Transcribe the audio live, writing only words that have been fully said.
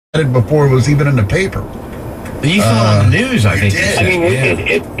it before it was even in the paper. You saw it on the news, I think. I mean,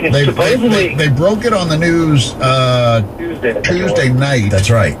 it supposedly... They broke it on the news Tuesday night. That's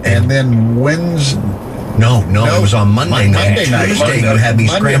right. And then Wednesday... No, it was on Monday night. Tuesday, you had me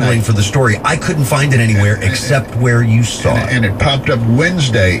scrambling for the story. I couldn't find it anywhere except where you saw it. And it popped up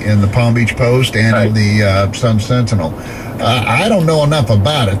Wednesday in the Palm Beach Post and in the Sun Sentinel. I don't know enough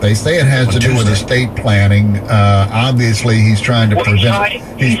about it. They say it has to do with estate planning. Obviously, he's trying to prevent...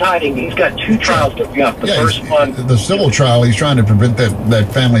 He's hiding. He's got 2 trials to bring up. The first one... The civil trial, he's trying to prevent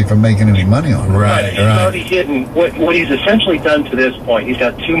that family from making any money on it. Right. He's already hidden. What he's essentially done to this point, he's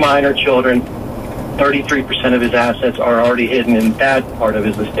got 2 minor children. 33% of his assets are already hidden in that part of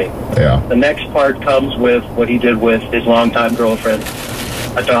his estate. Yeah. The next part comes with what he did with his longtime girlfriend,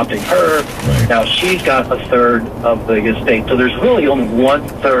 adopting her. Right. Now she's got a third of the estate. So there's really only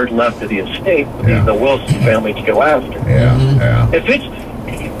 1/3 left of the estate for the Wilson family to go after. Yeah. If it's...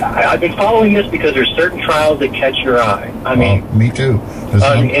 I've been following this because there's certain trials that catch your eye. I mean... me too.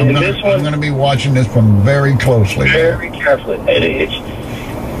 I'm going to be watching this one very closely. Very carefully. And it's...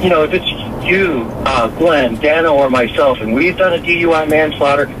 You know, if it's you, Glenn, Dano, or myself, and we've done a DUI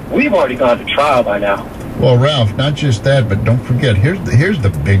manslaughter, we've already gone to trial by now. Well, Ralph, not just that, but don't forget, here's the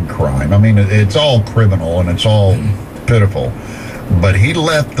big crime. I mean, it's all criminal and it's all pitiful, but he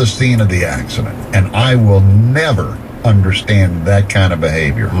left the scene of the accident, and I will never understand that kind of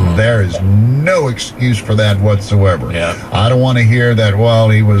behavior. There is no excuse for that whatsoever. I don't want to hear that,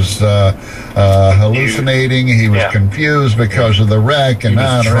 well, he was hallucinating, he was confused because of the wreck, and he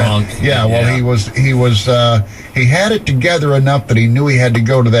was drunk. He had it together enough that he knew he had to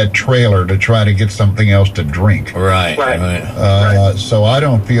go to that trailer to try to get something else to drink. Right. So I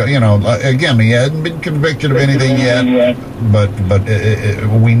don't feel, again, he hasn't been convicted of anything yet, but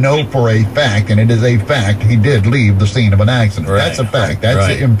we know for a fact, and it is a fact, he did leave the scene of an accident. That's a fact.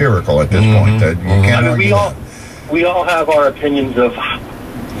 That's empirical at this point. You can't argue that. We all have our opinions of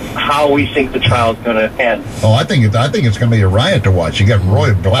how we think the trial is going to end. Oh, I think it's going to be a riot to watch. You got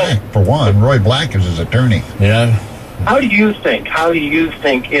Roy Black for one. Roy Black is his attorney. Yeah. How do you think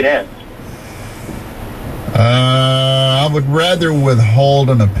it ends? I would rather withhold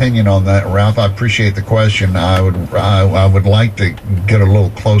an opinion on that, Ralph. I appreciate the question. I would like to get a little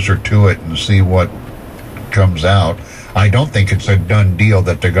closer to it and see what comes out. I don't think it's a done deal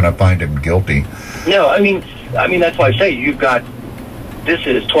that they're going to find him guilty. No, I mean that's why I say you've got, this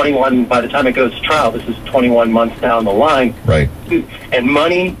is 21, by the time it goes to trial, this is 21 months down the line. Right. And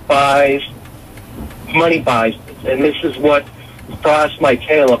money buys, and this is what crossed my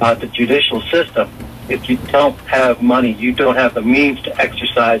tail about the judicial system. If you don't have money, you don't have the means to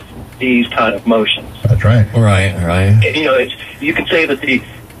exercise these kind of motions. That's right. Right. You can say that the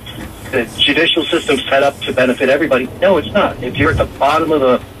judicial system's set up to benefit everybody. No, it's not. If you're at the bottom of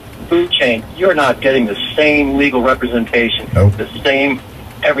the food chain, you're not getting the same legal representation, the same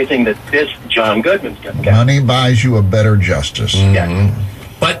everything that this John Goodman's going to get. Money buys you a better justice.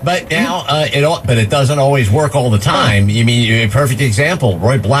 But now it doesn't always work all the time. You mean, a perfect example,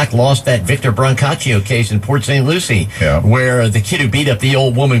 Roy Black lost that Victor Brancaccio case in Port St. Lucie, where the kid who beat up the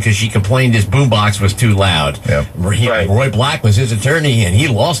old woman because she complained his boombox was too loud. Roy Black was his attorney, and he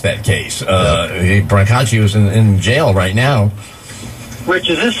lost that case. Brancaccio is in jail right now.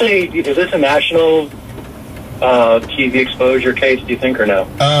 Rich, is this a national TV exposure case, do you think, or no?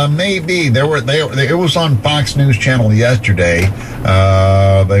 Maybe. It was on Fox News Channel yesterday.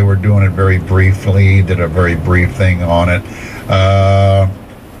 They were doing it very briefly, did a very brief thing on it.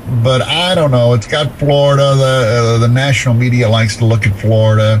 But I don't know. It's got Florida. The national media likes to look at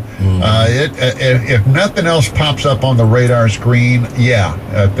Florida. If nothing else pops up on the radar screen,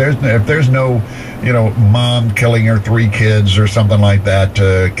 if there's no, mom killing her 3 kids or something like that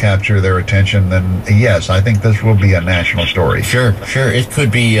to capture their attention, then yes, I think this will be a national story. Sure. It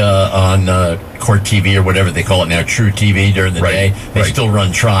could be on Court TV or whatever they call it now, True TV during the day. They still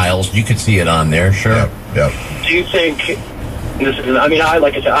run trials. You could see it on there. Sure. Yep. Do you think?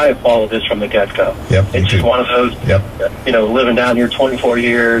 Like I said, I have followed this from the get-go. It's just one of those, living down here 24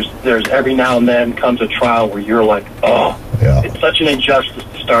 years, there's every now and then comes a trial where you're like, it's such an injustice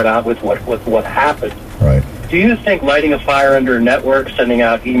to start out with what happened. Right. Do you think lighting a fire under a network, sending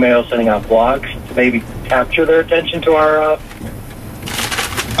out emails, sending out blogs, to maybe capture their attention to our...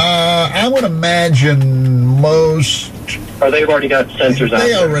 I would imagine most... Or they've already got sensors out there?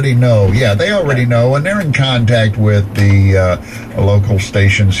 They already know. Yeah, they already know, and they're in contact with the local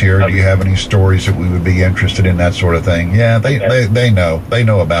stations here. Do you have any stories that we would be interested in, that sort of thing? Yeah, they know. They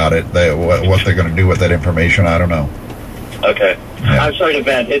know about it. What they're going to do with that information, I don't know. Okay. Yeah. I'm sorry to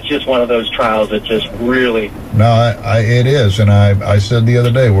vent. It's just one of those trials that just really... No, it is. And I said the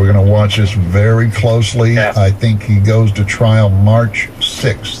other day, we're going to watch this very closely. Yeah. I think he goes to trial March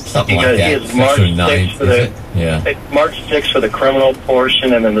 6th. Something like that. He is March 6th for March 6th for the criminal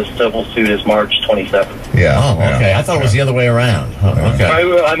portion, and then the civil suit is March 27th. Yeah. Oh, okay. Yeah. I thought it was the other way around. Oh, okay.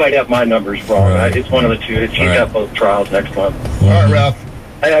 I might have my numbers wrong. Right. It's one of the two. He's got both trials next month. All right, Ralph.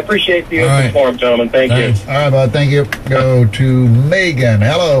 I appreciate the open forum, gentlemen. Thank you. All right, bud. Thank you. Go to Megan.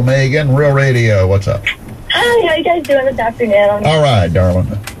 Hello, Megan. Real Radio. What's up? Hi. How you guys doing this afternoon? All right, darling.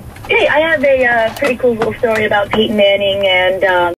 Hey, I have a pretty cool little story about Peyton Manning and...